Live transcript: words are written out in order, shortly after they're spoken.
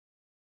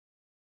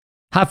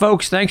Hi,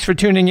 folks. Thanks for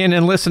tuning in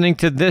and listening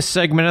to this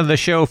segment of the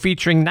show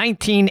featuring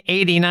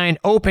 1989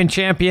 Open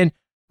champion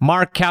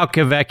Mark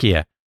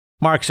Calcavecchia.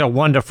 Mark's a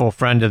wonderful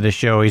friend of the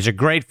show. He's a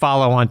great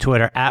follow on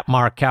Twitter at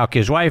Mark Calc.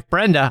 His wife,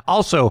 Brenda,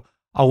 also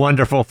a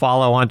wonderful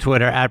follow on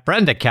Twitter at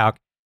Brenda Calc.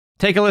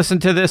 Take a listen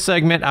to this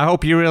segment. I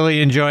hope you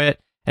really enjoy it.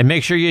 And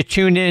make sure you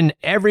tune in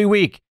every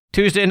week.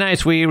 Tuesday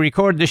nights, we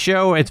record the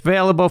show. It's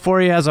available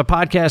for you as a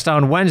podcast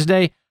on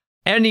Wednesday.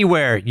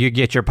 Anywhere you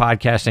get your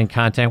podcasting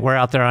content, we're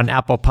out there on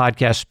Apple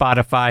Podcasts,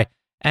 Spotify,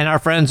 and our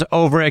friends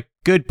over at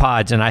Good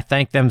Pods, and I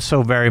thank them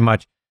so very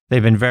much.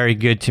 They've been very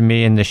good to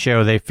me in the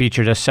show. They've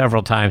featured us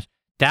several times.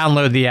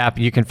 Download the app.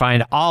 You can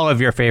find all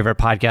of your favorite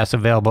podcasts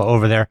available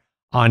over there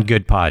on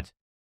Good Pods.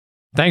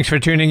 Thanks for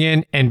tuning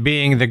in and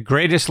being the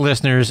greatest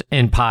listeners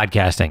in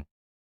podcasting.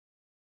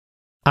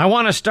 I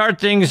want to start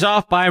things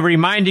off by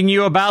reminding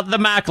you about the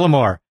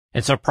Macklemore.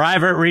 It's a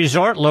private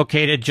resort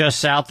located just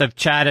south of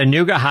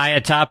Chattanooga, high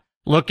atop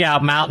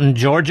Lookout Mountain,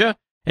 Georgia.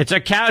 It's a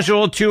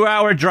casual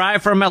 2-hour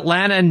drive from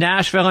Atlanta,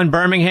 Nashville, and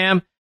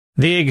Birmingham.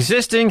 The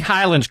existing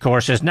Highlands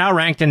course is now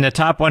ranked in the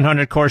top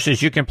 100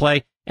 courses you can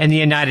play in the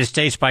United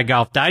States by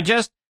Golf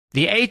Digest.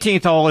 The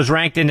 18th hole is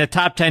ranked in the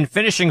top 10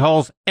 finishing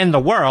holes in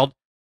the world.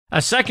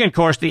 A second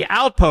course, the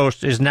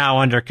Outpost, is now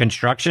under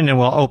construction and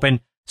will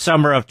open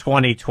summer of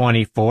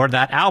 2024.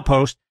 That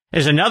Outpost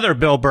is another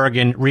Bill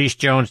Bergen, Reese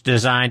Jones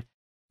design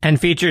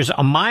and features a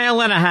 1.5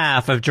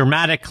 miles of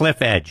dramatic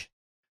cliff edge,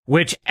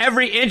 which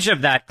every inch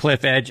of that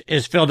cliff edge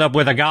is filled up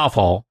with a golf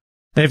hole.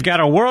 They've got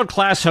a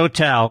world-class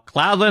hotel.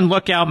 Cloudland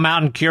Lookout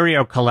Mountain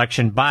Curio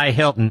Collection by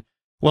Hilton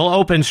will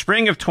open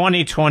spring of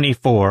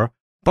 2024.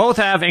 Both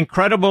have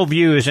incredible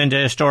views into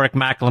historic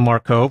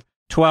Macklemore Cove,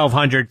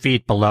 1,200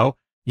 feet below.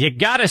 You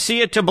gotta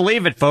see it to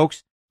believe it,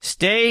 folks.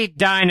 Stay,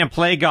 dine, and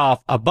play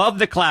golf above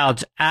the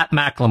clouds at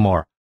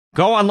Macklemore.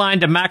 Go online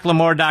to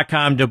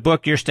macklemore.com to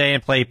book your stay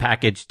and play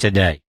package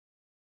today.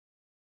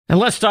 And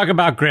let's talk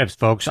about grips,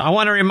 folks. I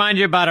want to remind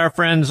you about our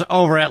friends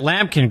over at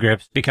Lambkin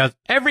Grips because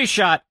every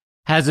shot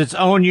has its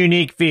own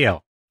unique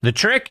feel. The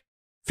trick?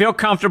 Feel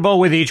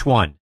comfortable with each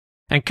one.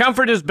 And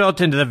comfort is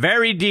built into the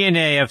very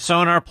DNA of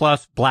Sonar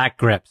Plus Black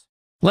Grips.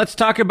 Let's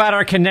talk about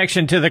our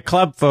connection to the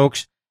club,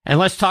 folks, and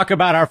let's talk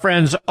about our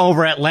friends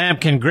over at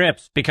Lambkin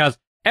Grips because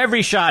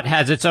every shot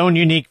has its own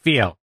unique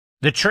feel.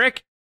 The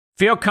trick?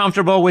 Feel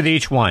comfortable with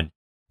each one.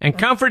 And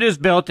comfort is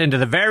built into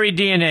the very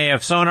DNA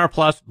of Sonar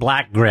Plus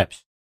Black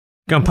Grips.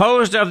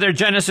 Composed of their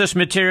Genesis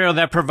material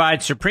that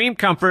provides supreme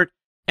comfort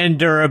and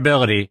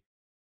durability,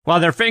 while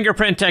their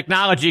fingerprint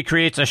technology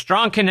creates a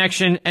strong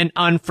connection and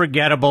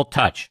unforgettable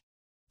touch.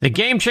 The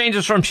game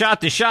changes from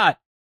shot to shot.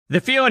 The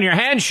feel in your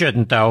hand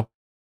shouldn't, though.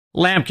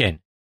 Lambkin.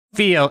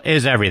 Feel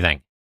is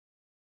everything.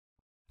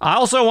 I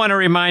also want to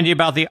remind you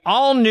about the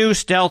all-new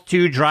Stealth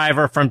 2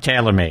 driver from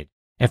TaylorMade.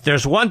 If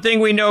there's one thing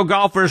we know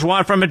golfers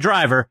want from a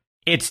driver,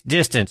 it's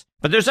distance.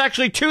 But there's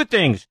actually two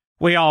things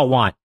we all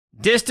want.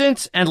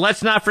 Distance, and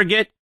let's not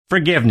forget,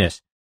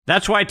 forgiveness.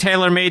 That's why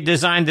TaylorMade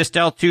designed the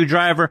Stealth 2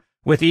 driver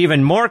with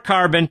even more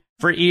carbon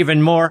for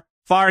even more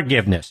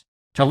forgiveness.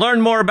 To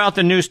learn more about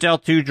the new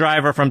Stealth 2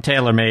 driver from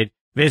TaylorMade,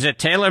 visit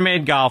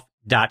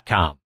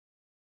TaylorMadeGolf.com.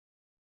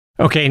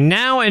 Okay,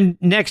 now and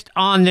next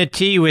on the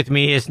tee with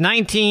me is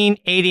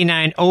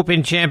 1989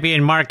 Open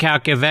champion Mark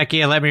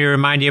Calcavecchia. Let me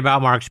remind you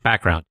about Mark's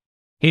background.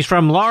 He's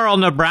from Laurel,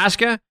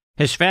 Nebraska.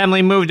 His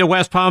family moved to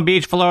West Palm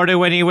Beach, Florida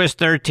when he was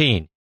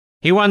 13.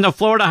 He won the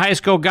Florida High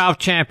School Golf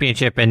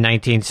Championship in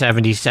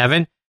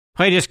 1977,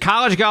 played his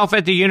college golf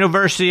at the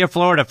University of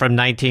Florida from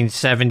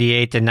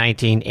 1978 to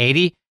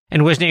 1980,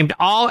 and was named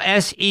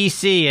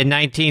All-SEC in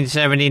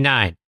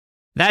 1979.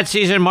 That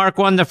season, Mark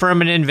won the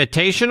Furman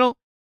Invitational.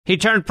 He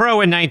turned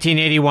pro in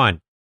 1981,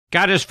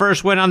 got his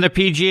first win on the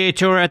PGA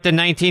Tour at the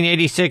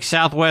 1986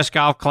 Southwest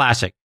Golf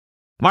Classic.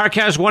 Mark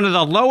has one of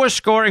the lowest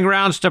scoring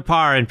rounds to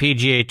par in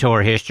PGA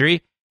Tour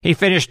history. He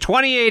finished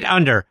 28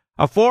 under,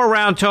 a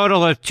 4-round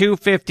total of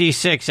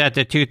 256 at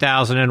the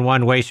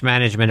 2001 Waste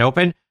Management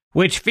Open,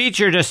 which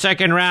featured a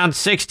second round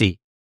 60.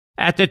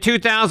 At the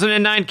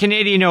 2009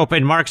 Canadian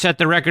Open, Mark set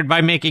the record by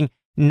making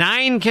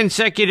 9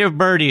 consecutive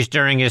birdies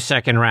during his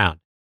second round.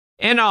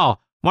 In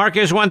all, Mark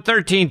has won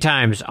 13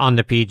 times on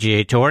the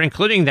PGA Tour,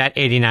 including that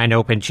 89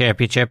 Open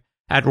Championship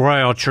at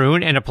Royal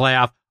Troon in a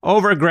playoff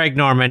over Greg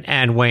Norman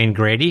and Wayne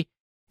Grady.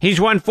 He's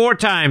won 4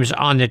 times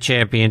on the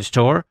Champions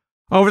Tour.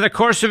 Over the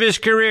course of his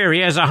career,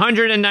 he has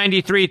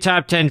 193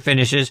 top 10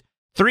 finishes,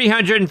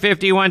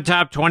 351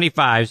 top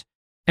 25s,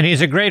 and he's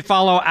a great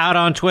follow out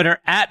on Twitter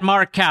at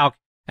Mark Calc,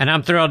 and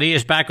I'm thrilled he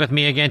is back with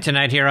me again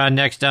tonight here on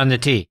Next on the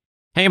Tee.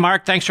 Hey,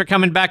 Mark, thanks for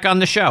coming back on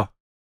the show.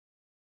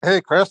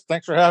 Hey, Chris,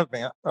 thanks for having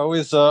me.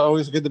 Always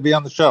good to be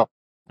on the show.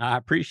 I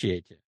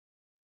appreciate you.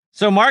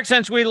 So, Mark,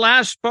 since we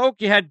last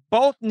spoke, you had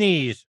both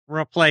knees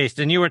replaced,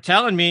 and you were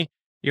telling me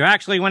you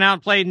actually went out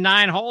and played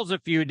 9 holes a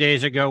few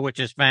days ago, which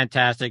is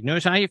fantastic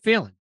news. How you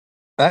feeling?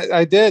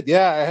 I did,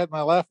 yeah. I had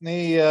my left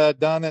knee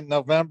done in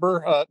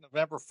November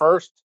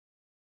 1st,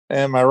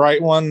 and my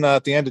right one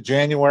at the end of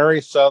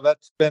January. So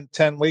that's been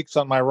 10 weeks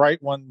on my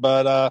right one,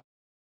 but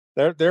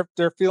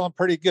they're feeling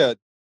pretty good.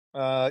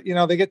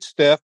 They get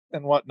stiff,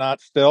 and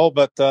whatnot still,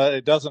 but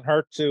it doesn't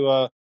hurt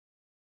to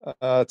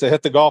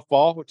hit the golf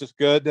ball, which is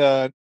good.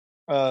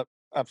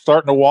 I'm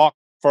starting to walk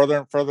further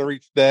and further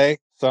each day,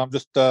 so I'm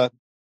just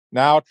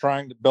now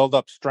trying to build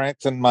up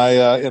strength in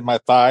my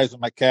thighs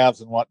and my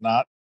calves and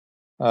whatnot.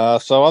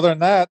 So other than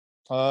that,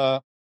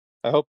 I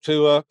hope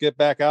to get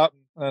back out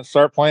and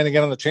start playing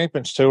again on the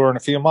Champions Tour in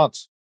a few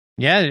months.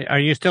 Yeah. Are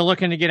you still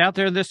looking to get out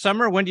there this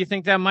summer? When do you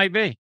think that might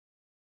be?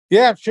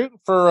 Yeah, I'm shooting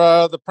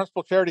for the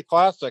Principal Charity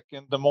Classic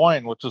in Des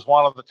Moines, which is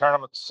one of the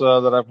tournaments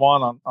that I've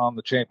won on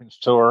the Champions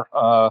Tour.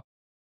 Uh,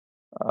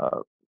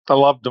 I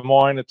love Des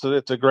Moines.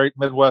 It's a great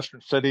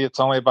Midwestern city.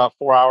 It's only about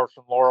 4 hours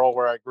from Laurel,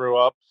 where I grew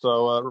up,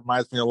 so it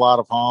reminds me a lot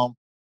of home.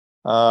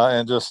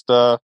 And just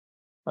the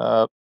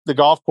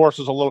golf course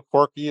is a little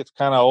quirky. It's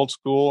kind of old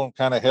school and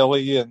kind of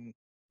hilly and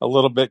a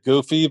little bit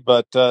goofy,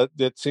 but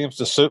it seems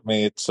to suit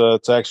me.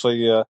 It's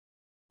actually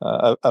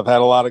I've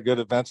had a lot of good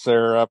events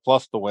there,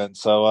 plus the win.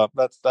 So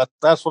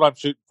that's what I'm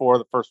shooting for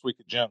the first week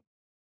of June.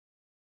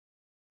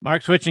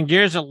 Mark, switching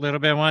gears a little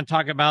bit, I want to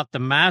talk about the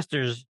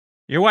Masters.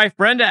 Your wife,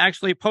 Brenda,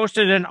 actually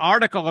posted an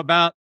article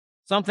about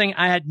something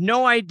I had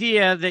no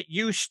idea that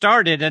you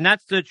started, and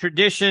that's the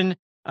tradition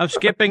of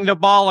skipping the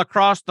ball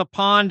across the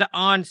pond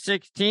on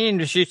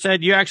 16. She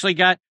said you actually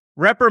got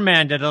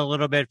reprimanded a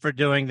little bit for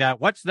doing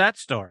that. What's that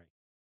story?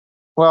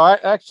 Well,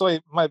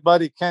 my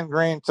buddy Ken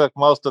Green took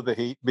most of the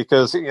heat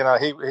because he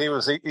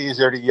was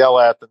easier to yell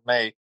at than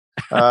me.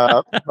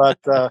 But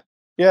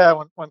yeah,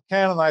 when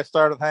Ken and I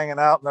started hanging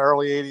out in the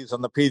early '80s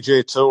on the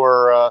PGA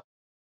Tour,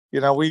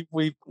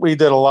 we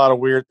did a lot of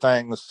weird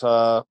things.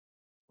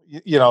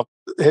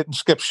 Hitting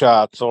skip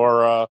shots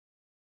or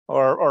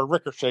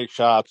ricochet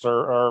shots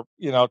or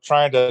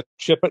trying to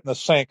chip it in the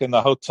sink in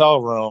the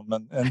hotel room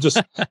and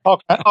just all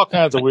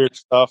kinds of weird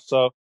stuff.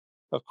 So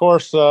of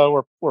course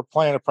we're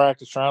playing a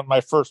practice round.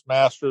 My first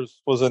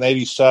Masters was in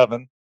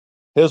 '87.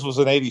 His was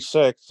in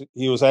 '86.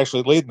 He was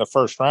actually leading the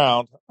first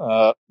round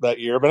that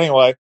year. But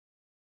anyway,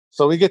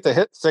 so we get to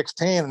hit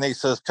 16 and he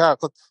says, "Chuck,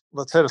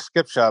 let's hit a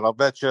skip shot. I'll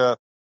bet you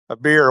a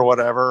beer or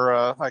whatever.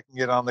 I can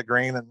get on the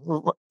green and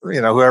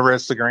whoever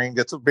hits the green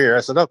gets a beer."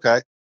 I said,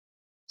 "Okay."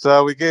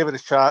 So we gave it a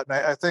shot, and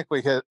I think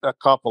we hit a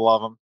couple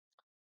of them.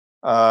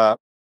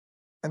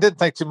 And didn't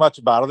think too much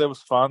about it. It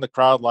was fun. The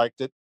crowd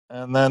liked it.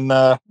 And then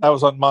that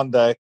was on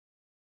Monday.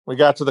 We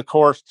got to the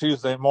course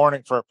Tuesday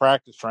morning for a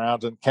practice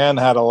round, and Ken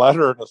had a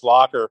letter in his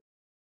locker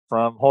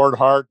from Horde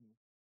Harden.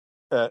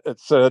 It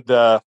said,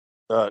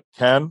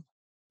 "Ken,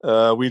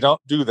 we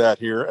don't do that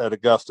here at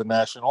Augusta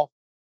National."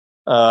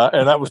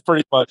 And that was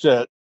pretty much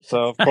it.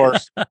 So, of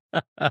course,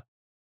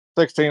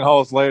 15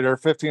 holes later,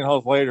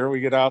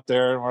 we get out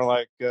there and we're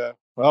like, well,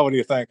 what do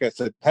you think? I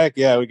said, heck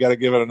yeah, we got to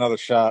give it another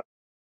shot.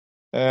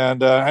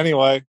 And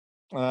anyway,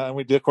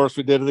 we did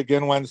it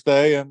again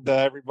Wednesday, and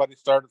everybody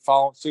started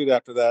following suit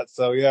after that.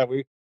 So yeah,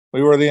 we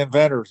were the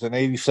inventors in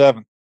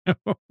 '87.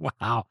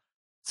 Wow.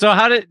 So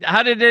how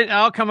did it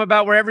all come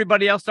about where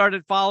everybody else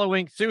started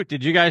following suit?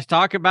 Did you guys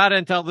talk about it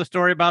and tell the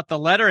story about the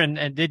letter?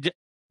 And did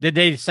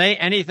they say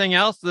anything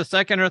else the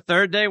second or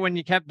third day when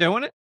you kept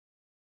doing it?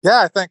 Yeah,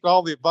 I think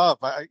all the above.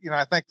 I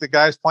think the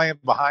guys playing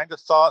behind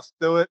us saw us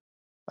do it.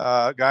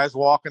 Guys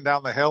walking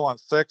down the hill on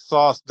 6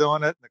 saw us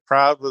doing it, and the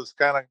crowd was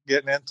kind of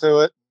getting into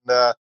it.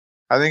 And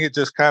I think it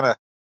just kind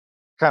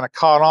of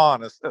caught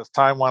on as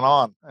time went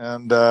on.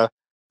 And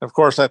of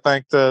course, I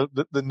think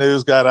the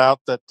news got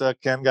out that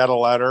Ken got a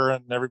letter,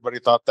 and everybody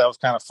thought that was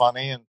kind of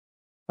funny. And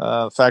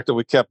the fact that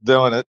we kept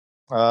doing it,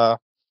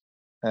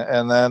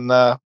 and then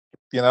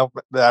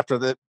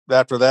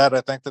after that,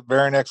 I think the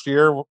very next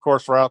year, of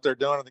course, we're out there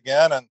doing it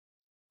again,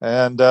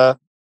 and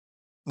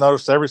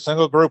noticed every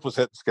single group was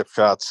hitting skip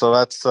shots. So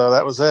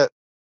that was it.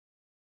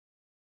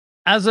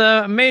 As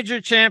a major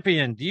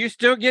champion, do you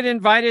still get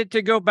invited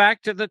to go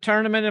back to the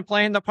tournament and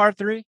play in the par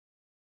 3?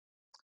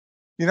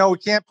 We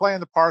can't play in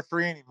the par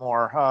 3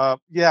 anymore.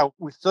 Yeah,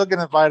 we still get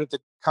invited to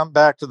come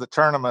back to the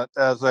tournament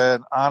as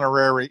an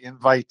honorary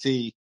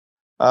invitee,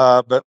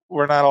 but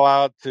we're not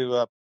allowed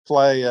to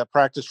play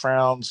practice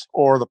rounds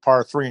or the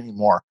par 3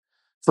 anymore.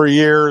 For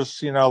years,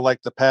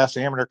 like the past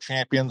amateur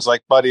champions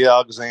like Buddy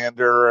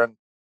Alexander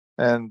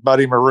and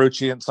Buddy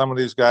Marucci and some of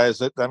these guys,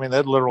 they'd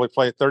literally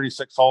play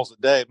 36 holes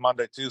a day,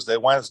 Monday, Tuesday,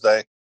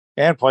 Wednesday,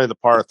 and play the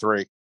par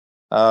 3.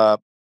 I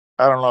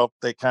don't know if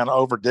they kind of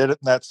overdid it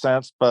in that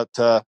sense, but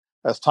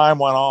as time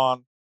went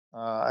on,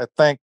 I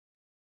think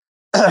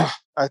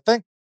I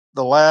think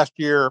the last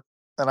year,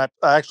 and I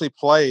actually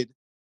played.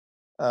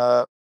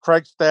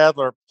 Craig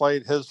Stadler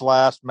played his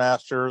last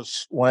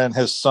Masters when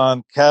his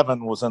son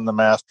Kevin was in the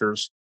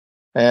Masters,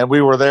 and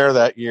we were there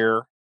that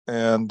year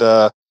and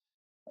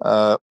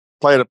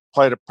played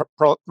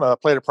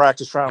a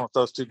practice round with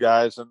those two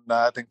guys. And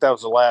I think that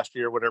was the last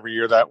year, whatever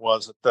year that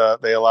was,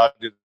 that they allowed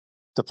you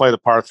to play the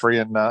par 3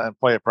 and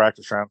play a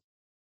practice round.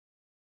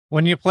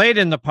 When you played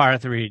in the par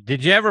 3,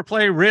 did you ever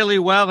play really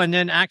well and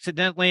then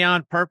accidentally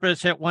on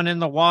purpose hit one in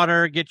the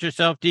water, get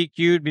yourself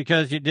DQ'd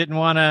because you didn't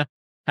want to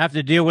have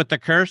to deal with the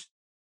curse?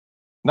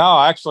 No,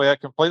 actually, I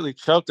completely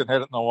choked and hit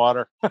it in the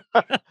water.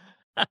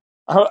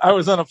 I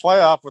was in a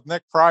playoff with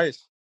Nick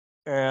Price,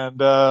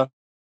 and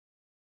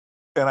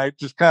I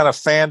just kind of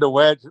fanned a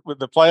wedge.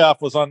 The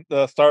playoff was on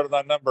started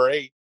on number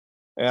 8,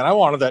 and I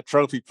wanted that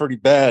trophy pretty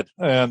bad,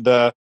 and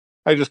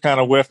I just kind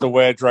of whiffed a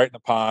wedge right in the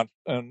pond,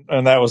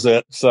 and that was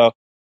it. So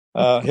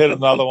hit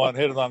another one,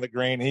 hit it on the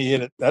green. He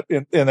hit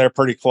it in there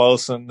pretty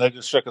close, and they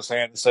just shook his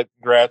hand and said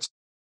congrats,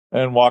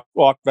 and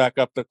walked back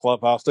up to the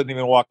clubhouse. Didn't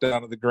even walk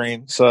down to the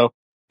green. So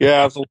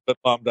yeah, I was a little bit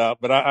bummed out,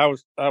 but I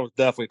was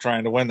definitely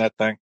trying to win that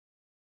thing.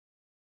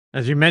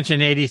 As you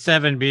mentioned,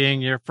 87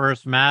 being your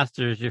first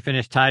Masters, you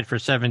finished tied for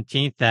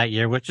 17th that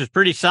year, which is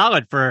pretty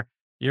solid for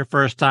your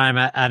first time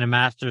at a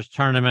Masters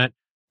tournament.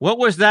 What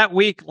was that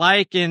week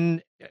like?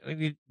 And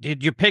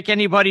did you pick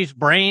anybody's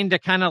brain to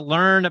kind of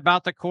learn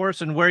about the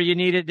course and where you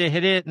needed to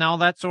hit it and all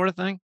that sort of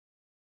thing?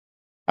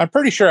 I'm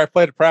pretty sure I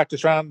played a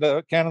practice round.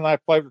 Ken and I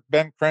played with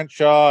Ben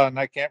Crenshaw, and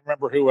I can't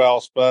remember who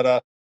else,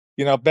 but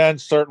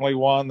Ben's certainly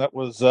one that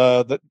was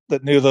that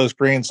knew those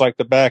greens like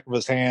the back of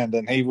his hand,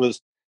 and he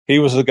was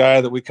the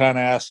guy that we kind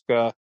of asked,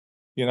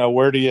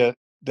 where do you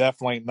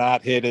definitely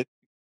not hit it,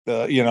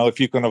 if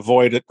you can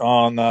avoid it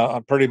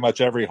on pretty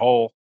much every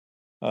hole,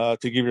 to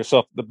give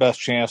yourself the best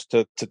chance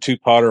to two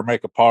putt or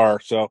make a par.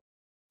 So,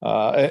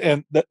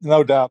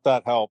 no doubt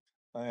that helped,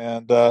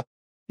 and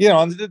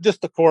and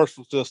just the course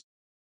was just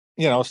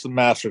it's the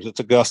Masters. It's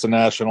Augusta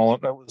National.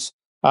 And it was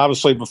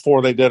obviously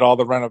before they did all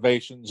the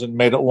renovations and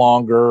made it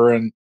longer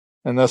and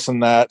this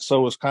and that. So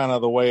it was kind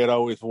of the way it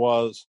always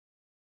was.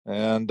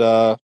 And,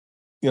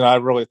 I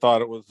really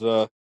thought it was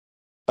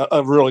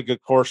a really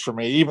good course for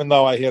me. Even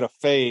though I hit a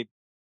fade,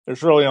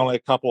 there's really only a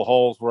couple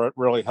holes where it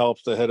really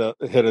helps to hit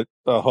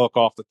a hook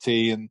off the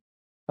tee. And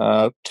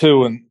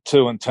 2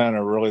 and 10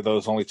 are really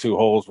those only 2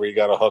 holes where you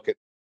got to hook it.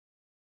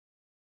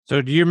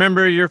 So do you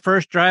remember your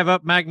first drive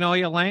up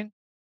Magnolia Lane?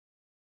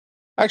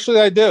 Actually,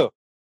 I do.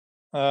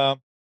 I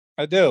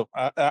do.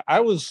 I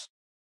was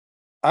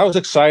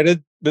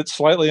excited, but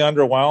slightly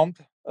underwhelmed.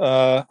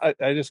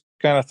 I just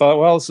kind of thought,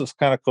 well, this is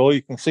kind of cool.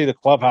 You can see the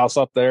clubhouse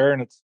up there,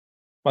 and it's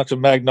a bunch of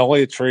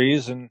magnolia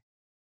trees, and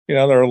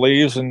there are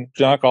leaves and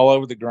junk all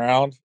over the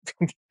ground.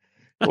 It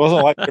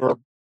wasn't like they were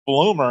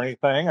bloom or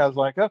anything. I was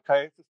like,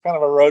 okay, it's kind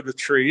of a road with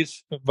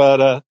trees,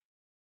 but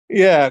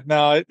yeah,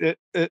 no,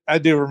 I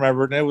do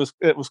remember it. And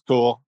it was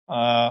cool.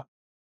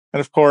 And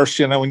of course,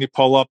 when you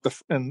pull up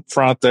in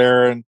front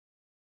there,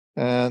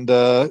 and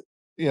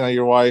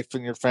your wife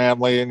and your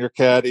family and your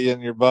caddy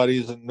and your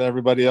buddies and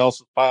everybody else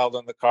is piled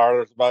in the car.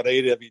 There's about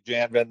 8 of you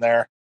jammed in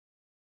there,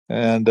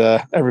 and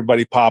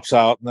everybody pops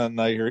out, and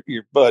then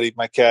your buddy,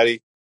 my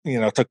caddy,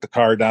 took the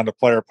car down to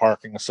player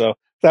parking. So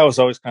that was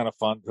always kind of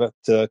fun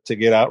to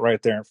get out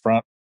right there in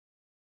front.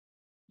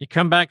 You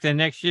come back the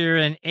next year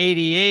in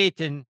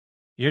 88 and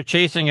you're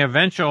chasing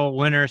eventual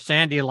winner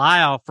Sandy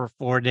Lyle for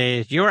 4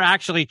 days. You're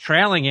actually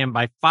trailing him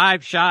by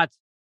 5 shots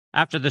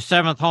after the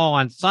 7th hole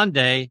on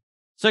Sunday.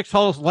 6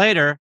 holes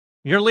later,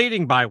 you're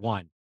leading by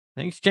 1.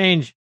 Things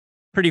change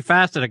pretty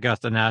fast at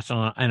Augusta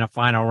National in a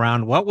final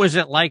round. What was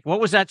it like? What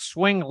was that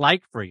swing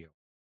like for you?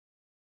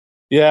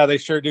 Yeah, they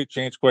sure do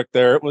change quick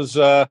there. It was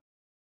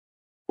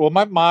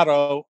my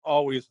motto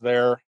always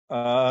there,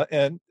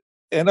 and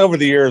over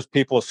the years,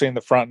 people have seen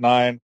the front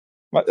 9.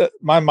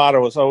 My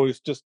motto is always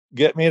just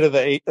get me to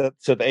the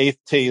 8th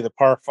tee, the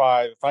par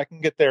 5. If I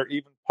can get there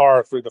even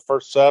par through the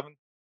first 7,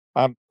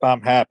 I'm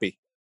happy.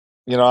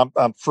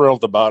 I'm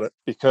thrilled about it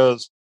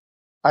because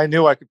I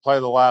knew I could play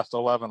the last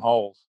 11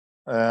 holes,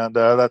 and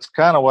that's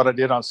kind of what I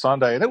did on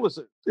Sunday. And it was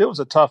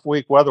a tough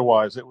week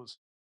weather-wise. It was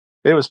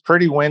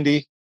pretty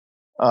windy.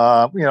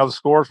 The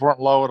scores weren't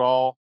low at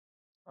all.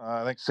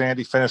 I think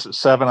Sandy finished at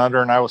 7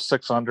 under, and I was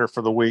 6 under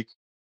for the week.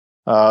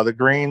 The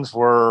greens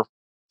were,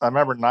 I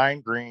remember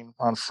 9 green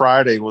on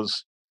Friday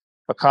was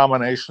a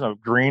combination of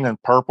green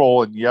and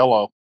purple and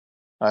yellow.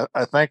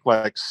 I think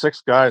like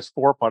 6 guys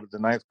 4-putted the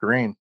 9th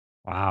green.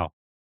 Wow.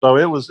 So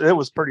it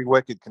was pretty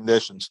wicked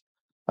conditions.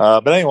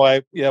 But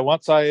anyway, yeah,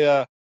 once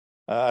I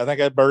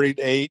think I birdied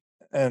 8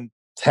 and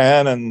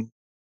 10 and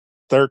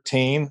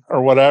 13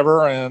 or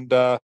whatever. And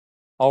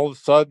all of a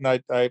sudden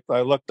I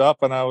looked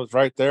up and I was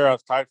right there. I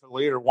was tied for the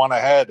leader, 1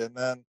 ahead. And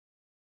then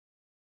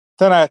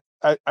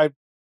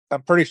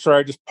I'm pretty sure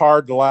I just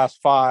parred the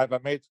last 5. I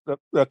made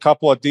a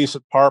couple of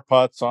decent par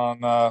putts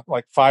on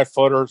like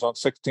 5-footers on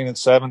 16 and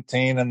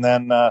 17. And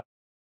then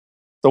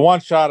the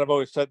one shot I've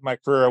always said in my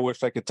career I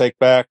wish I could take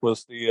back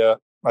was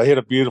I hit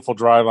a beautiful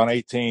drive on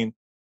 18,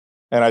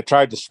 and I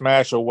tried to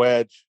smash a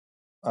wedge,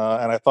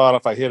 and I thought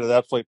if I hit it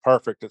absolutely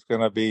perfect, it's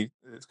gonna be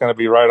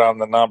right on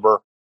the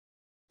number.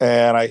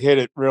 And I hit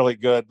it really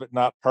good, but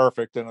not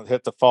perfect, and it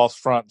hit the false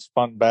front and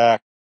spun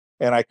back,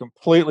 and I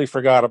completely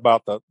forgot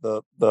about uh,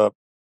 the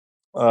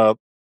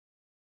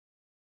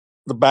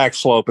back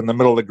slope in the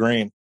middle of the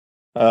green.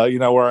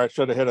 Where I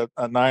should have hit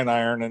a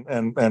 9-iron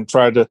and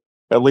tried to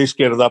at least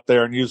get it up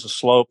there and use the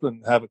slope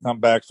and have it come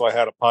back. So I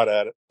had a putt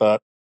at it.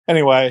 But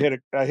anyway,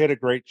 I hit a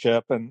great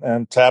chip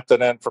and tapped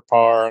it in for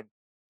par. And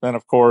then,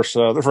 of course,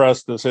 the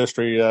rest is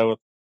history with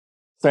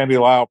Sandy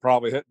Lyle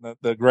probably hitting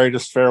the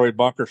greatest fairway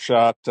bunker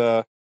shot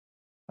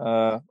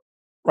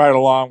right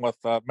along with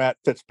Matt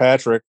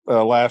Fitzpatrick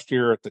last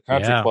year at the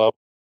Country Yeah. Club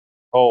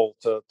hole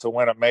to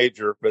win a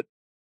major. But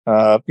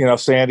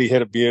Sandy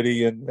hit a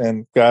beauty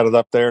and got it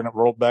up there, and it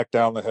rolled back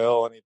down the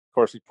hill, and of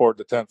course he poured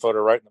the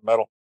 10-footer right in the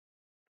middle.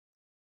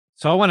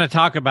 So I want to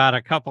talk about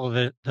a couple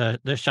of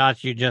the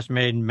shots you just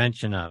made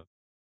mention of,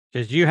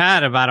 because you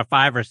had about a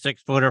 5 or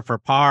 6 footer for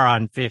par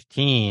on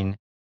 15.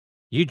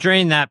 You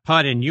drained that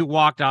putt and you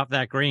walked off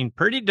that green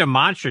pretty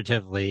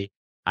demonstratively.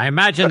 I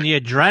imagine the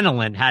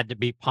adrenaline had to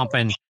be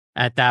pumping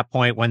at that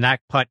point when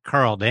that putt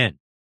curled in.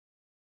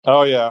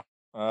 Oh yeah.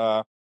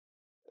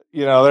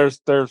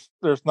 There's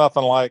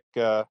nothing like,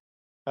 that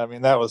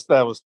was,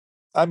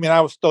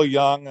 I was still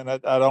young, and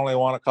I'd only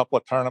won a couple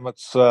of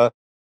tournaments,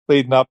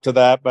 leading up to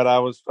that, but I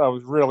was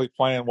really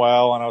playing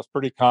well, and I was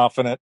pretty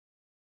confident.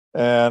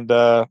 And,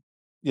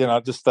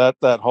 just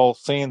that whole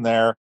scene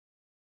there,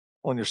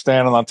 when you're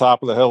standing on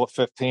top of the hill at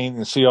 15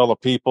 and see all the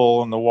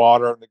people and the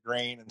water and the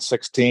green and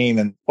 16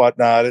 and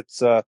whatnot.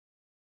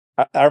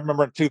 I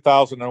remember in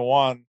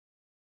 2001,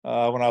 when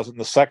I was in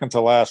the second to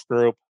last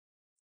group,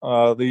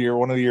 one of the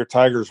year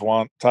Tiger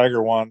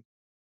won.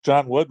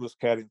 John Wood was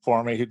caddying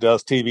for me, who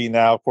does TV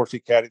now. Of course, he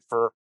caddied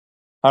for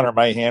Hunter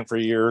Mahan for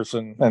years,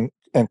 and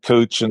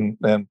Cooch, and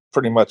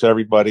pretty much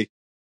everybody.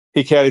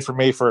 He caddied for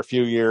me for a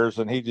few years,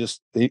 and he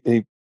just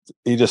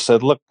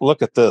said,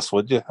 "Look at this,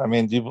 would you?" I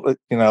mean, it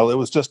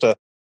was just a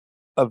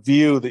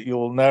view that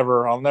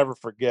I'll never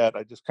forget.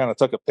 I just kind of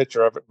took a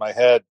picture of it in my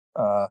head.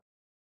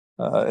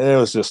 It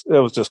was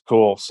just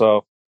cool.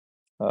 So,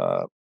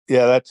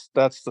 yeah,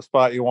 that's the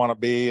spot you want to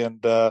be.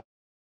 And, to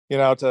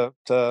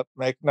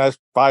make nice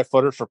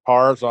 5-footers for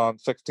pars on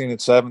 16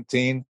 and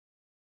 17,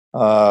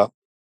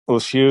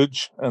 was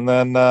huge. And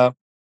then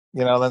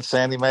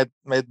Sandy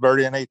made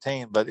birdie in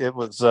 18, but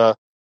it's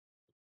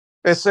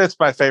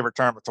my favorite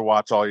tournament to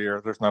watch all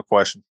year. There's no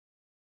question.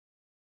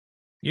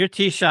 Your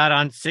tee shot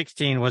on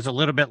 16 was a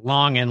little bit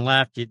long and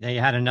left. They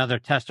had another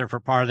tester for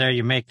par there.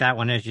 You make that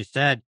one, as you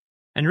said.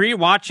 And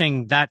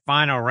rewatching that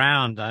final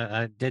round,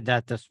 I did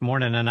that this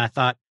morning, and I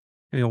thought,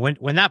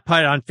 when that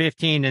putt on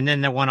 15 and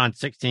then the one on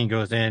 16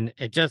 goes in,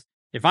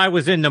 if I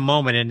was in the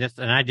moment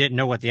and I didn't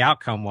know what the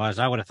outcome was,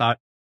 I would have thought,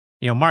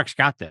 Mark's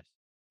got this.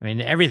 I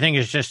mean, everything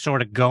is just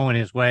sort of going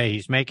his way.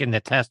 He's making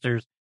the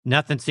testers.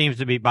 Nothing seems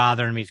to be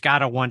bothering him. He's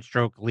got a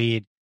 1-stroke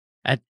lead.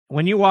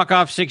 When you walk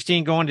off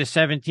 16 going to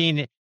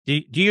 17,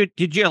 did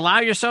you allow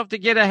yourself to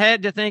get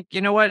ahead to think,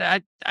 you know what,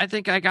 I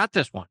think I got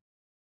this one?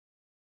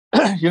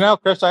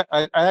 Chris,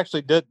 I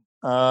actually did.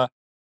 I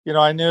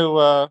knew,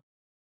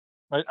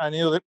 I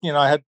knew that,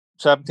 I had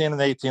 17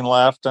 and 18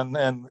 left,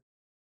 and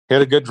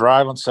hit a good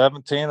drive on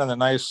 17 and a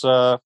nice,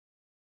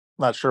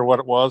 not sure what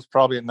it was,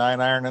 probably a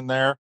 9-iron in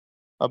there,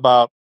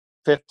 about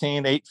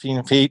 15,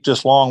 18 feet,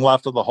 just long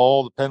left of the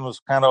hole. The pin was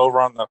kind of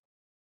over on the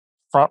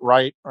front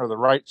right, or the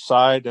right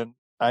side. And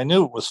I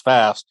knew it was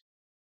fast.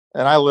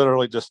 And I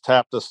literally just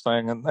tapped this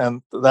thing,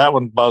 and that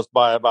one buzzed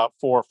by about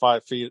 4 or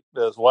 5 feet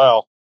as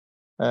well.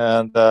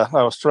 And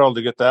I was thrilled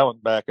to get that one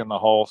back in the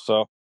hole.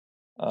 So,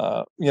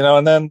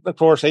 and then of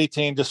course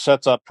 18 just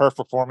sets up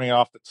perfect for me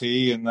off the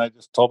tee, and I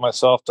just told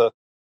myself to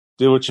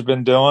do what you've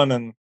been doing,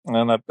 and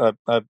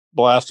I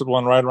blasted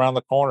one right around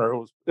the corner.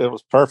 It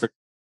was perfect.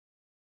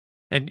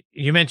 And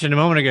you mentioned a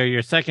moment ago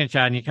your second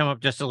shot, and you come up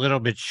just a little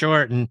bit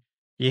short, and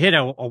you hit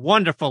a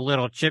wonderful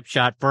little chip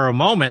shot. For a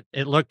moment,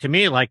 it looked to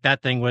me like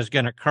that thing was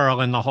going to curl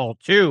in the hole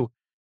too.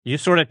 You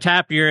sort of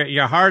tap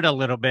your heart a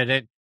little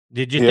bit.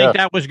 Did you think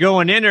that was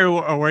going in,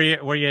 or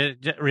were you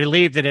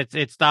relieved that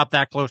it stopped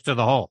that close to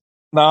the hole?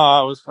 No,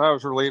 I was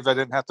relieved I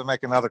didn't have to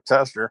make another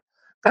tester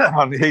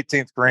on the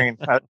 18th green.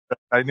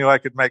 I knew I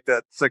could make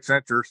that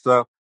 6-incher.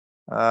 So,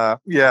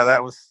 yeah,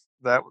 that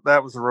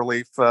was a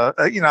relief.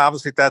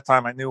 Obviously at that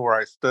time I knew where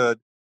I stood,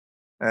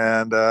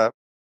 and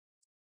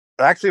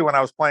actually when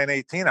I was playing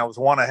 18, I was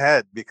one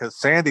ahead because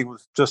Sandy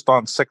was just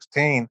on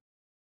 16,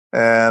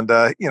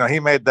 and he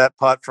made that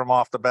putt from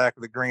off the back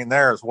of the green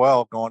there as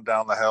well, going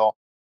down the hill,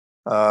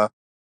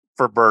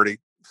 for birdie.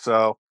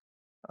 So,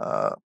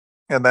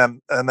 and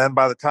then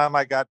by the time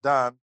I got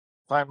done,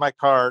 signed my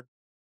card,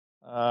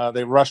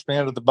 they rushed me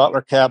into the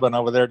Butler cabin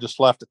over there, just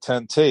left at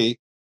 10T,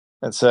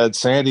 and said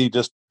Sandy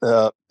just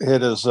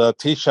hit his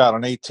tee shot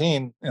on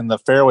 18 in the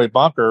fairway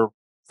bunker,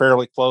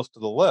 fairly close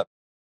to the lip.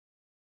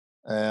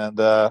 And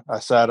I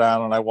sat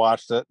down and I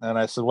watched it, and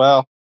I said,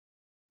 well,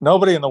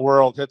 nobody in the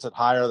world hits it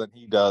higher than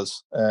he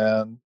does.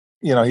 And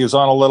he was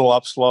on a little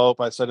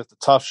upslope. I said, it's a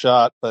tough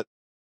shot, but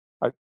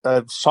I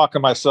was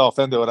talking myself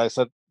into it. I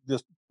said,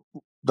 just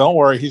don't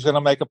worry, he's going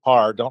to make a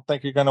par. Don't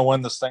think you're going to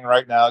win this thing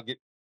right now. Get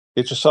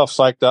yourself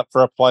psyched up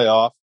for a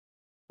playoff.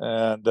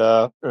 And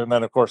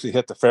then of course he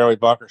hit the fairway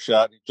bunker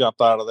shot, and he jumped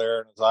out of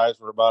there, and his eyes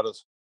were about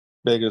as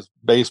big as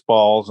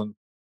baseballs. And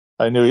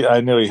I knew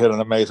he hit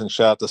an amazing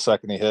shot the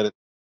second he hit it.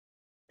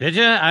 Did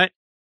you?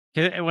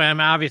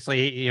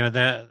 Obviously,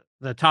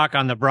 the talk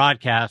on the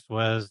broadcast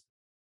was,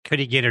 could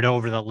he get it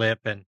over the lip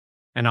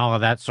and all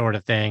of that sort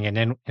of thing.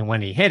 And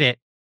when he hit it,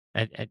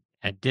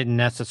 I didn't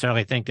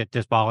necessarily think that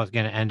this ball was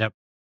going to end up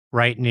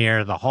right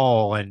near the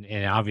hole,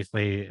 and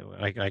obviously,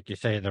 like you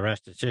say, the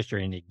rest is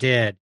history, and he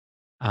did.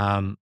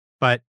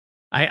 But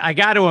I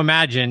got to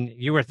imagine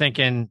you were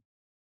thinking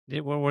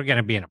we're going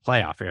to be in a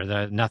playoff here.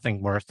 There's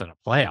nothing worse than a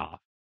playoff.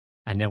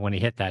 And then when he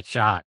hit that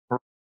shot,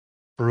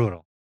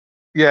 brutal.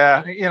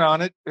 Yeah,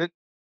 and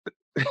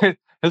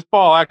his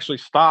ball actually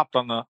stopped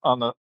on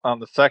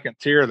the second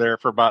tier there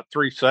for about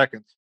 3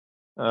 seconds,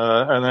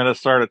 and then it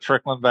started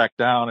trickling back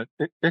down.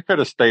 It could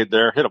have stayed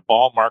there, hit a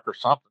ball mark or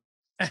something.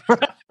 So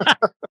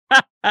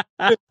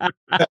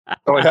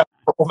we had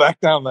to roll back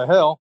down the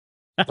hill.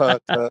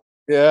 But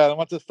yeah,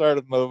 once it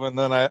started moving,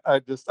 then I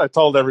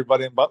told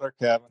everybody in Butler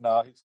cabin,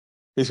 no,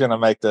 he's going to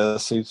make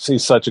this.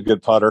 He's such a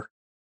good putter,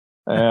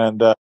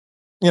 and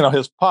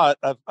his putt.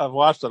 I've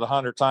watched it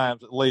 100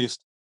 times at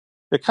least.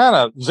 It kind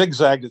of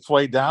zigzagged its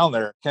way down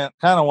there. Kind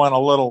of went a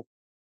little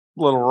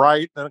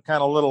right, then it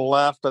kind of a little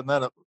left, and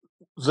then it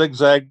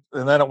zigzagged,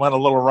 and then it went a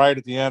little right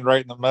at the end,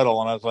 right in the middle.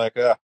 And I was like,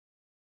 oh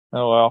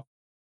well.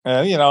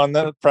 And and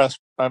then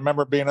I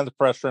remember being in the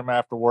press room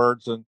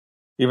afterwards, and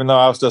even though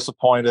I was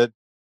disappointed,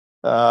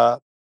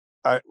 what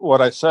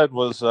I said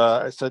was,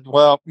 I said,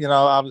 well,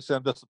 obviously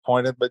I'm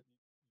disappointed, but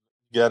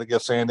you got to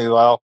give Sandy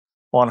Lyle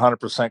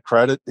 100%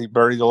 credit. He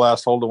birdied the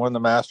last hole to win the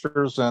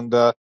Masters, and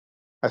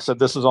I said,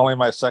 this is only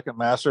my second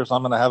Masters.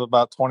 I'm going to have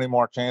about 20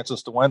 more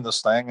chances to win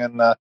this thing.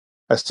 And I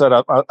said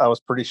I was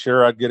pretty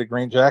sure I'd get a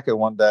green jacket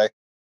one day.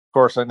 Of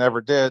course, I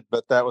never did,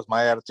 but that was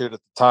my attitude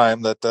at the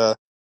time, that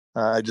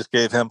I just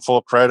gave him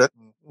full credit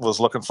and was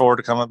looking forward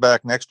to coming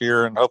back next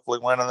year and hopefully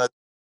winning it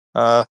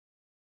the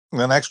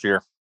next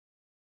year.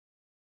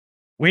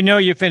 We know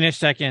you finished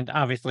second,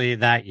 obviously,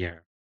 that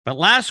year. But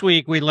last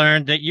week we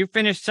learned that you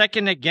finished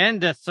second again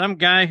to some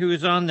guy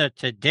who's on the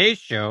Today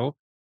Show.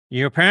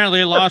 You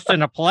apparently lost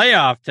in a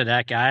playoff to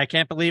that guy. I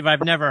can't believe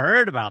I've never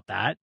heard about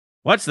that.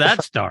 What's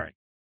that story?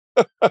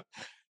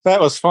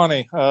 That was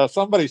funny.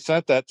 Somebody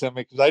sent that to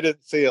me because I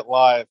didn't see it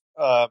live.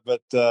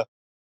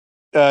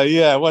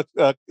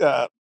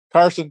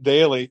 Carson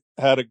Daly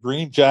had a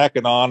green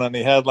jacket on, and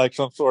he had like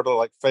some sort of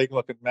like fake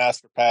looking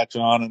master patch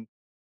on,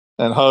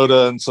 and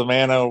Hoda and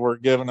Savannah were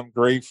giving him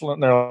grief.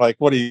 And they're like,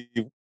 what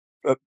you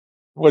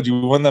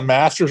win the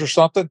Masters or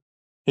something?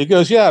 He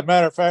goes, yeah,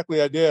 matter of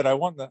factly, I did. I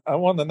won the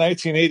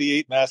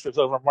 1988 Masters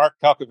over Mark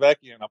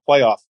Calcavecchia in a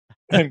playoff.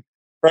 And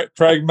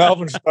Craig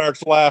Melvin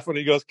starts laughing.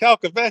 He goes,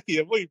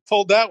 Calcavecchia, we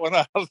pulled that one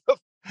out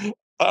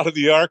of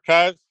the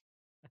archives.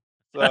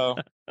 So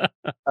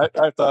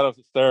I thought it was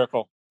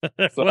hysterical.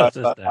 So I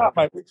thought,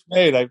 my week's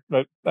made. I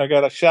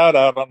got a shout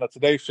out on the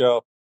Today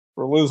Show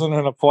for losing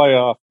in a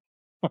playoff.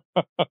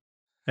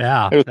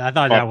 Yeah, I thought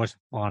fun. That was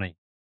funny.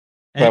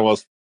 That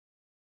was.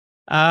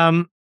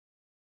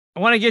 I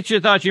want to get your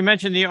thoughts. You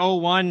mentioned the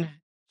 0-1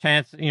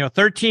 chance.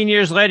 13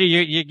 years later,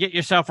 you get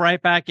yourself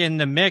right back in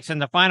the mix. In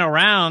the final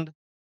round,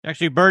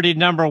 actually birdied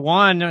number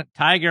one.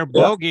 Tiger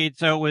bogeyed,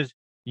 so it was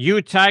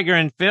you, Tiger,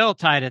 and Phil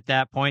tied at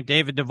that point.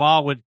 David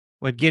Duval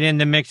would get in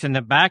the mix in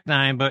the back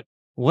nine. But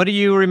what do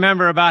you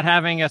remember about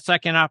having a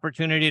second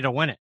opportunity to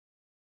win it?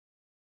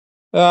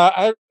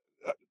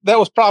 That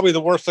was probably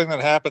the worst thing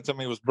that happened to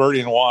me was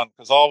birdieing one,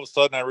 because all of a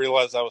sudden I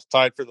realized I was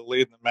tied for the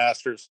lead in the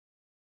Masters,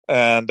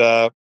 and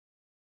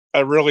I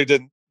really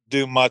didn't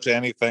do much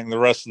anything the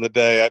rest of the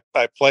day.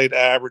 I played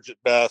average at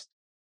best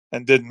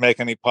and didn't make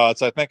any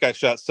putts. I think I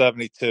shot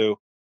 72,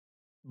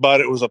 but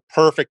it was a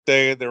perfect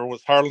day. There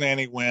was hardly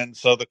any wind,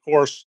 so the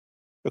course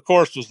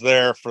was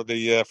there for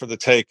the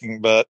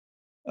taking. But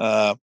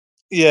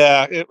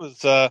it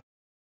was.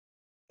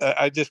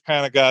 I just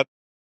kind of got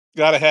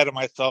ahead of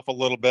myself a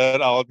little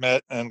bit, I'll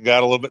admit, and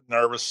got a little bit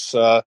nervous.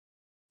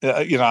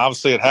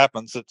 Obviously it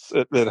happens.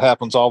 It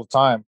happens all the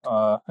time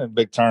in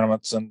big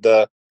tournaments, and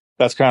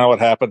that's kind of what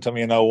happened to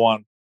me in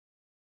 0-1.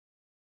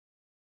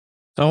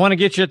 So I want to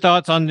get your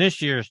thoughts on this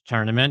year's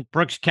tournament.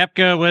 Brooks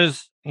Koepka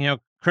was,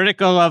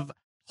 critical of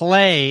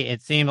play.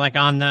 It seemed like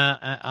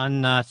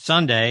on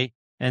Sunday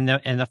in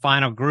the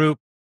final group,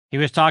 he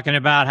was talking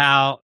about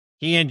how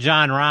he and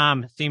John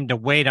Rahm seemed to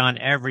wait on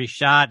every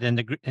shot,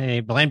 and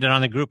he blamed it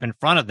on the group in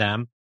front of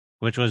them,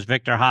 which was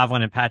Victor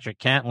Hovland and Patrick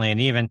Cantlay.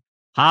 And even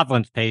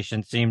Hovland's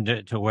patience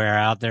seemed to wear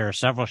out. There are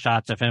several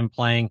shots of him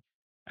playing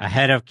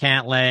ahead of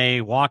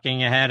Cantlay,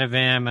 walking ahead of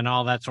him, and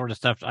all that sort of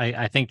stuff.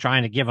 I think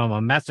trying to give him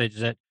a message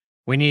that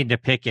we need to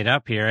pick it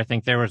up here. I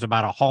think there was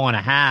about a hole and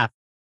a half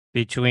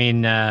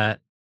between the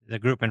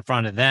group in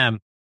front of them.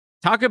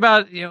 Talk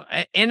about,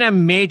 in a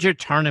major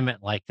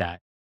tournament like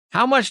that,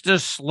 how much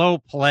does slow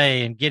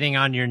play and getting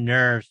on your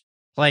nerves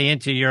play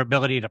into your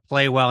ability to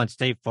play well and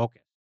stay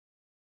focused?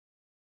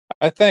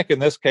 I think in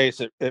this case,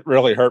 it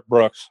really hurt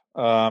Brooks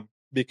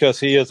because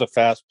he is a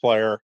fast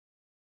player,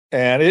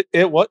 and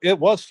it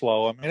was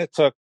slow. I mean, it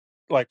took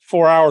like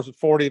 4 hours and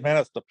 40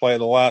 minutes to play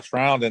the last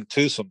round in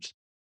twosomes.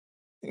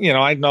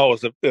 I know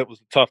it was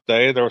a tough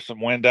day. There was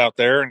some wind out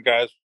there, and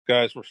guys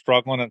were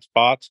struggling in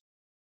spots.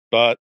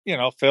 But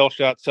Phil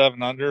shot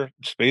 7 under,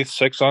 Spieth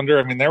 6 under.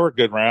 I mean, there were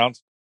good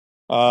rounds.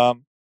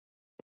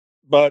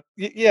 But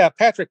yeah,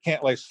 Patrick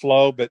Cantlay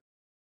slow, but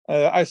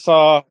I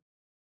saw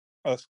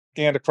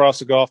scanned across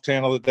the Golf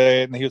Channel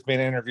today, and he was being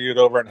interviewed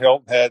over in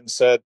Hilton Head, and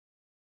said,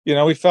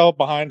 we fell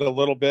behind a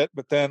little bit,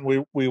 but then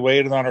we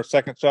waited on our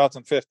second shots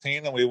on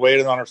 15, and we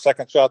waited on our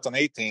second shots on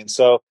 18.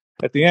 So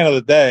at the end of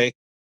the day,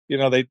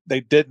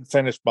 they didn't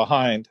finish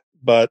behind,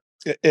 but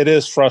it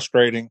is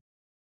frustrating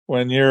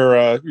when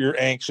you're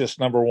anxious,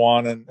 number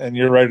one, and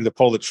you're ready to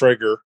pull the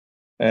trigger,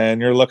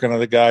 and you're looking at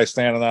the guy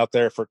standing out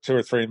there for 2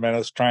 or 3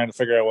 minutes trying to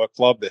figure out what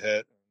club to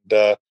hit.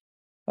 And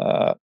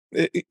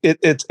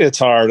it's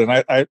hard,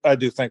 and I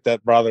do think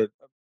that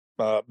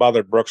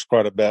bothered Brooks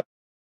quite a bit.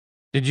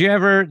 Did you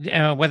ever,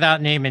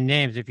 without naming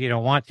names, if you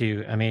don't want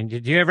to, I mean,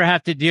 did you ever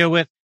have to deal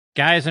with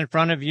guys in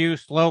front of you,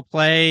 slow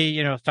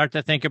play, start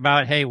to think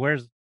about, hey,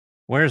 where's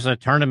a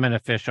tournament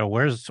official?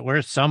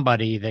 Where's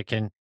somebody that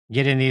can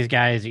get in these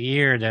guys'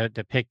 ear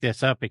to pick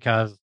this up,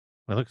 because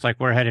it looks like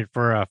we're headed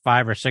for a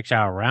 5 or 6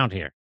 hour round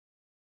here.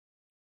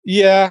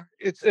 Yeah,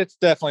 it's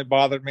definitely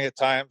bothered me at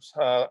times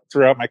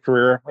throughout my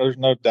career. There's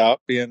no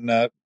doubt, being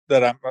that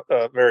I'm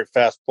a very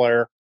fast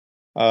player.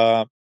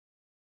 But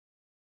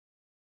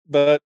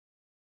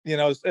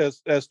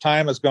as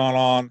time has gone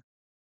on,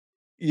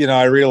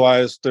 I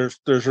realize there's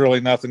really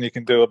nothing you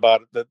can do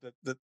about it.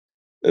 That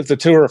if the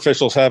tour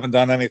officials haven't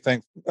done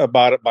anything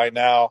about it by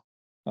now,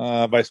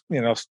 by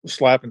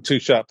slapping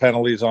 2-shot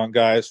penalties on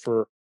guys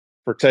for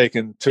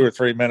taking 2 or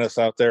 3 minutes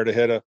out there to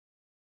hit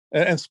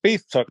and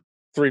Spieth took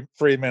 3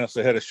 minutes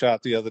to hit a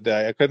shot the other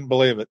day. I couldn't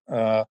believe it.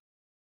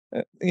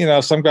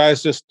 Some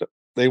guys just,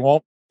 they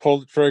won't pull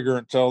the trigger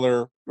until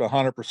they're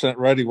 100%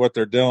 ready what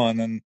they're doing,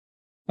 and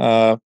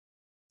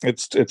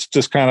it's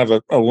just kind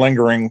of a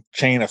lingering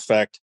chain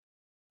effect,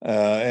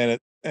 and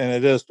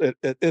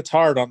it's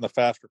hard on the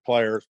faster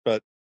players,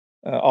 but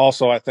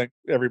also I think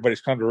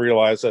everybody's come to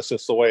realize that's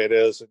just the way it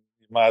is, and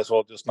you might as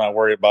well just not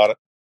worry about it.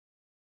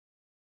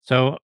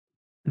 So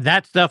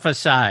that stuff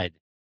aside,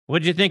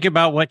 what'd you think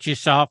about what you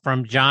saw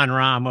from Jon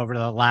Rahm over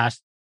the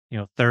last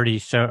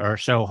 30 or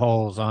so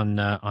holes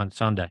on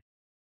Sunday?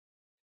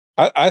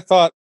 I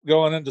thought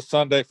going into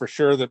Sunday for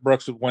sure that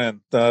Brooks would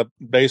win,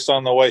 based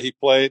on the way he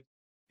played.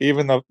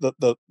 Even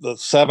the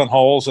 7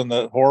 holes in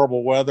the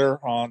horrible weather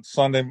on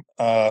Sunday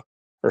or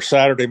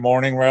Saturday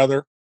morning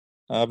rather,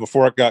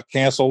 before it got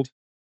canceled.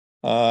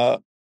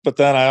 But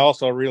then I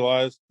also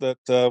realized that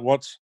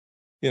once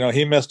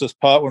he missed his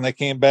putt when they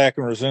came back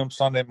and resumed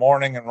Sunday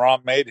morning, and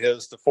Rahm made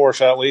his, the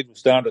 4-shot lead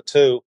was down to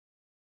 2.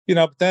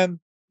 But then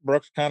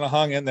Brooks kind of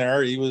hung in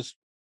there. He was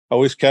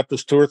always kept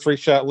his 2 or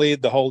 3-shot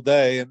lead the whole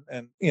day,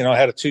 and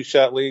had a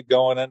 2-shot lead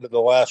going into the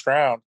last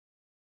round.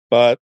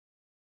 But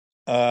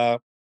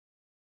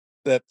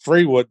that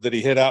 3-wood that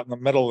he hit out in the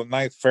middle of the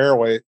 9th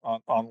fairway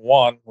on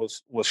 1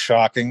 was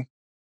shocking.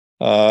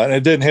 And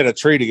it didn't hit a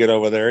tree to get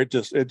over there. It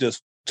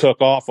just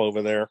took off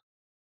over there.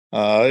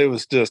 It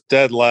was just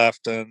dead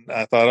left, and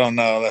I thought, oh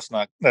no, that's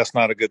not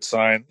a good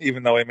sign.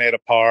 Even though he made a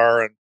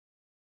par, and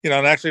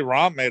and actually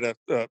Rahm made a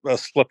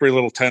slippery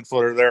little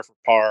 10-footer there for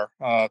par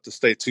to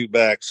stay 2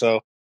 back. So,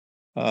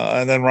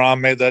 and then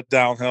Rahm made that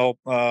downhill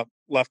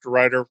left to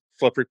righter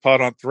slippery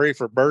putt on 3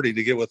 for birdie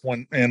to get with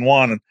 1 in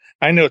 1. And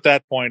I knew at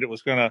that point it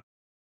was Koepka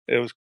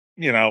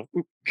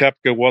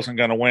wasn't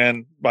going to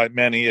win by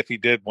many if he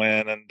did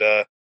win. And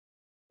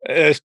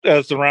as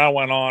the round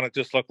went on, it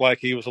just looked like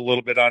he was a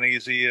little bit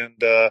uneasy,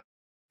 and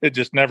it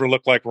just never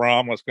looked like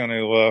Rahm was going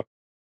to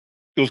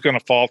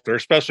falter,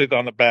 especially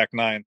on the back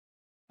 9.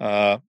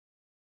 I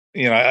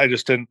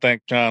just didn't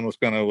think John was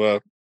going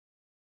to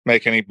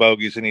make any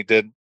bogeys, and he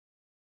did.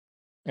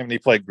 And he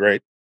played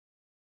great.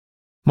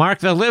 Mark,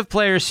 the LIV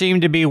players seem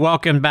to be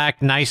welcomed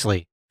back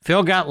nicely.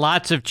 Phil got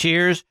lots of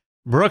cheers.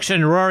 Brooks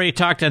and Rory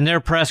talked in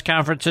their press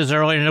conferences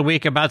earlier in the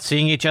week about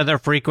seeing each other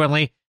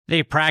frequently.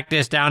 They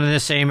practice down in the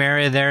same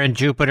area there in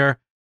Jupiter.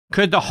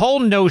 Could the whole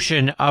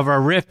notion of a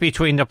rift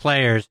between the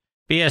players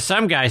be, as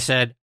some guy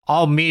said,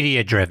 all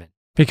media driven?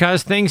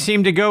 Because things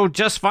seem to go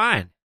just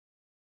fine.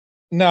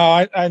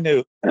 No, I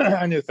knew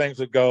I knew things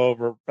would go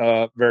over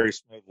very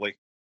smoothly.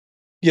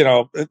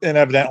 And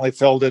evidently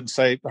Phil didn't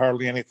say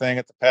hardly anything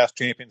at the past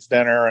champions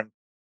dinner,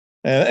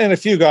 and a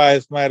few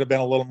guys might have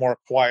been a little more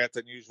quiet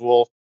than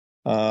usual.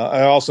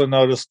 I also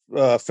noticed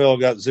Phil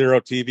got 0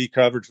 TV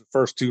coverage the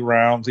first 2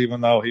 rounds,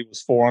 even though he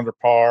was 4 under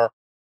par.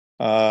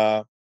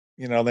 They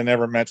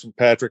never mentioned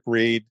Patrick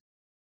Reed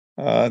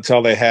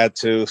until they had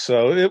to,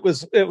 so it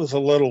was a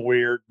little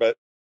weird. But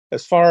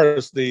as far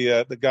as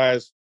the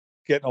guys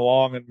getting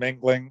along and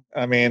mingling,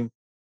 I mean,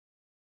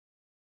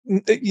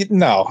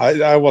 no,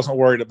 I wasn't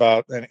worried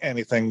about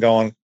anything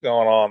going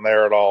on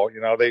there at all.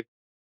 And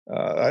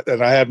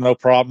I have no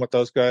problem with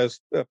those guys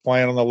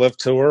playing on the LIV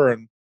tour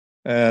and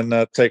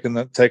taking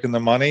the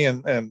money,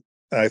 and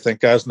I think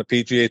guys in the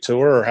PGA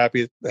Tour are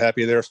happy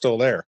they're still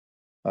there.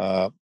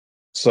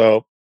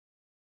 So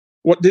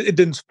it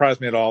didn't surprise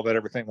me at all that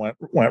everything went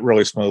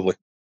really smoothly.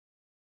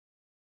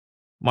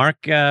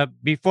 Mark,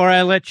 before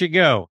I let you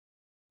go,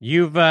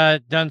 you've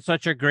done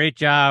such a great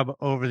job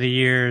over the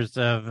years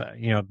of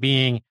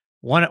being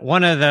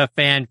one of the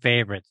fan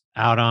favorites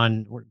out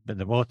on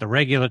both the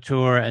regular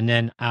tour and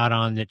then out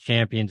on the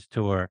Champions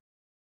Tour.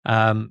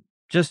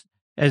 Just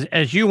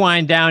as you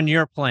wind down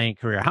your playing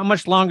career, how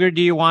much longer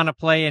do you want to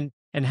play,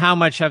 and how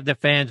much have the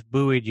fans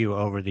buoyed you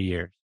over the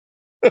years?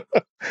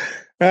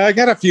 I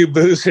got a few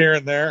boos here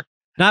and there.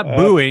 Not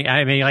booing.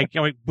 I mean, like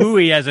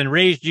buoy as in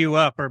raised you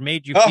up or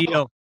made you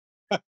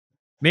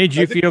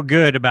feel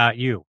good about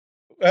you.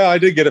 Well, I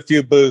did get a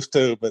few boos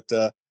too, but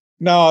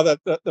no,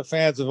 the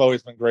fans have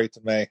always been great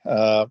to me.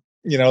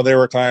 There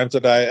were times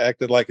that I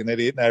acted like an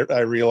idiot, and I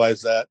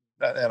realized that,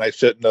 and I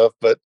shouldn't have.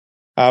 But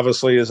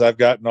obviously, as I've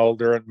gotten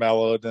older and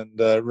mellowed, and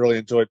really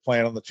enjoyed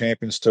playing on the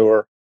Champions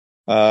Tour,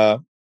 I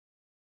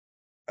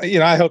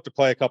hope to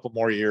play a couple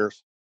more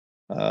years.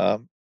 My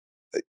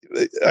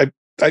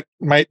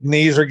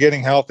knees are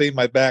getting healthy,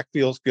 my back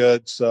feels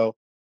good, so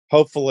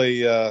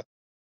hopefully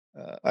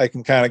I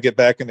can kind of get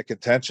back into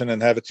contention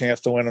and have a chance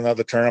to win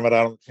another tournament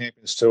out on the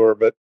Champions Tour.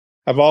 But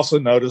I've also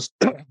noticed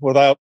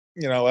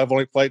I've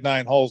only played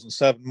 9 holes in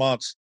 7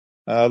 months.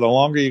 The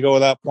longer you go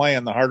without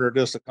playing, the harder it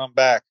is to come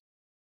back.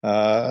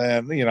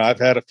 And I've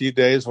had a few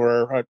days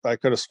where I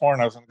could have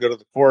sworn I was going to go to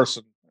the course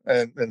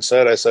and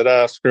instead I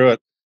said, screw it,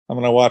 I'm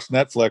going to watch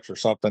Netflix or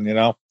something,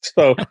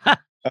 So,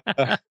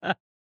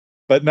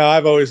 but no,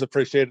 I've always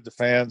appreciated the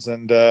fans,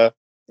 and a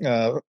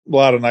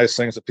lot of nice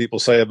things that people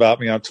say about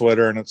me on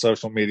Twitter and in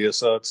social media.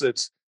 So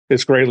it's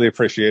greatly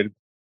appreciated.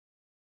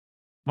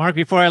 Mark,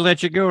 before I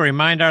let you go,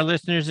 remind our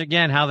listeners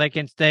again how they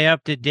can stay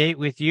up to date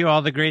with you,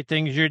 all the great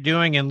things you're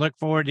doing, and look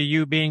forward to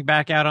you being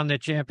back out on the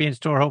Champions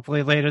Tour,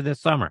 hopefully later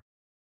this summer.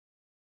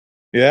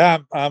 Yeah,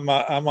 I'm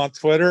on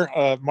Twitter,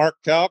 Mark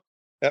Calc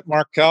at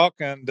Mark Calc,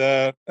 and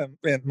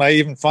my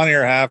even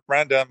funnier half,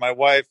 Brenda, my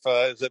wife,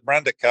 is at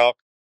Brenda Calc.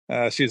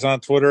 She's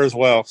on Twitter as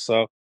well.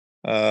 So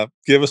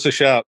give us a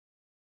shout.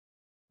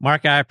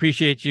 Mark, I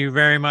appreciate you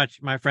very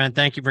much, my friend.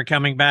 Thank you for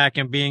coming back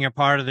and being a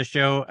part of the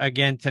show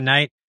again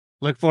tonight.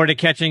 Look forward to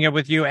catching up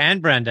with you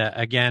and Brenda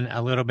again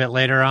a little bit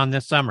later on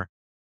this summer.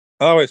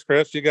 Always,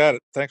 Chris. You got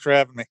it. Thanks for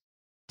having me.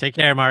 Take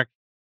care, Mark.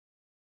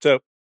 So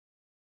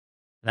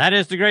that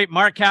is the great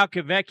Mark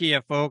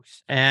Calcavecchia,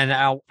 folks, and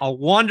a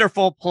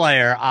wonderful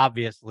player.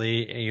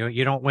 Obviously,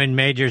 you don't win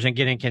majors and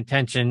get in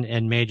contention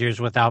in majors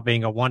without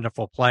being a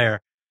wonderful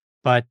player.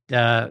 But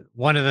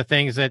one of the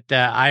things that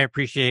I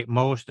appreciate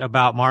most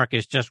about Mark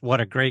is just what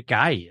a great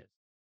guy he is.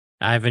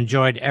 I've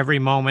enjoyed every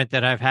moment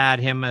that I've had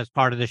him as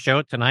part of the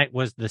show. Tonight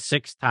was the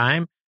 6th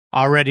time.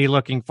 Already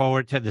looking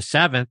forward to the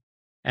 7th.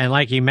 And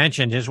like he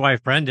mentioned, his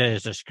wife Brenda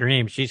is a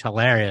scream. She's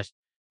hilarious.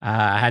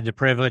 I had the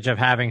privilege of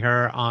having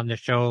her on the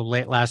show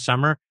late last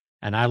summer,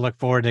 and I look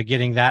forward to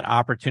getting that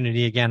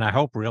opportunity again, I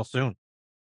hope real soon.